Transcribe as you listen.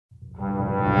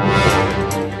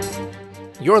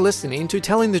You're listening to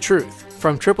Telling the Truth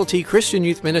from Triple T Christian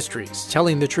Youth Ministries,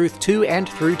 telling the truth to and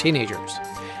through teenagers.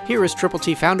 Here is Triple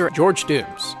T founder George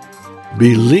Dooms.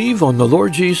 Believe on the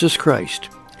Lord Jesus Christ.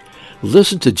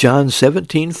 Listen to John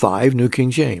 17:5, New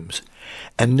King James.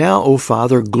 And now, O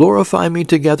Father, glorify me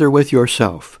together with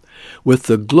yourself, with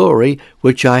the glory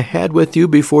which I had with you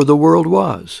before the world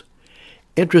was.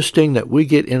 Interesting that we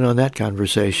get in on that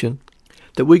conversation,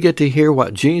 that we get to hear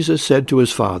what Jesus said to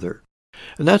his Father.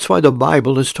 And that's why the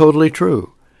Bible is totally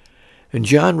true. And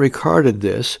John recorded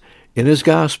this in his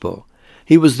gospel.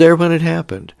 He was there when it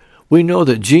happened. We know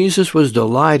that Jesus was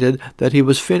delighted that he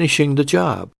was finishing the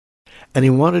job. And he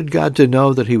wanted God to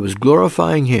know that he was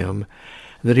glorifying him,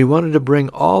 and that he wanted to bring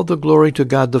all the glory to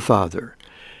God the Father.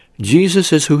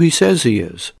 Jesus is who he says he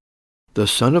is, the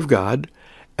Son of God,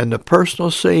 and the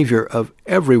personal Savior of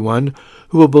everyone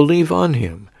who will believe on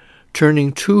him,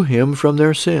 turning to him from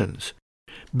their sins,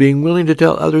 being willing to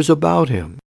tell others about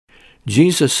him.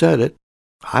 Jesus said it.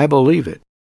 I believe it.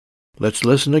 Let's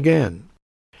listen again.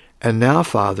 And now,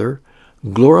 Father,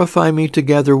 glorify me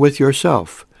together with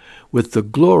yourself, with the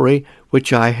glory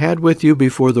which I had with you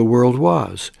before the world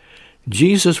was.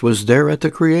 Jesus was there at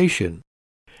the creation.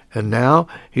 And now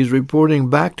he's reporting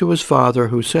back to his Father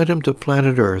who sent him to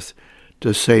planet Earth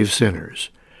to save sinners.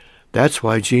 That's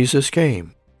why Jesus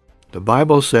came. The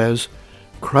Bible says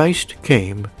Christ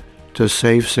came to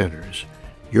save sinners.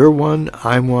 You're one,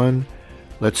 I'm one.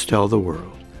 Let's tell the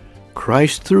world.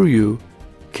 Christ through you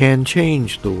can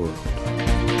change the world.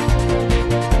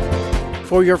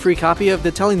 For your free copy of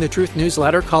the Telling the Truth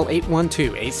newsletter, call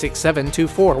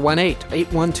 812-867-2418,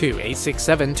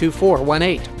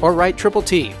 812-867-2418, or write Triple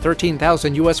T,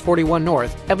 13,000 U.S. 41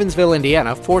 North, Evansville,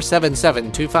 Indiana,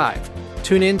 47725.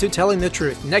 Tune in to Telling the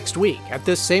Truth next week at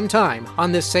this same time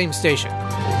on this same station.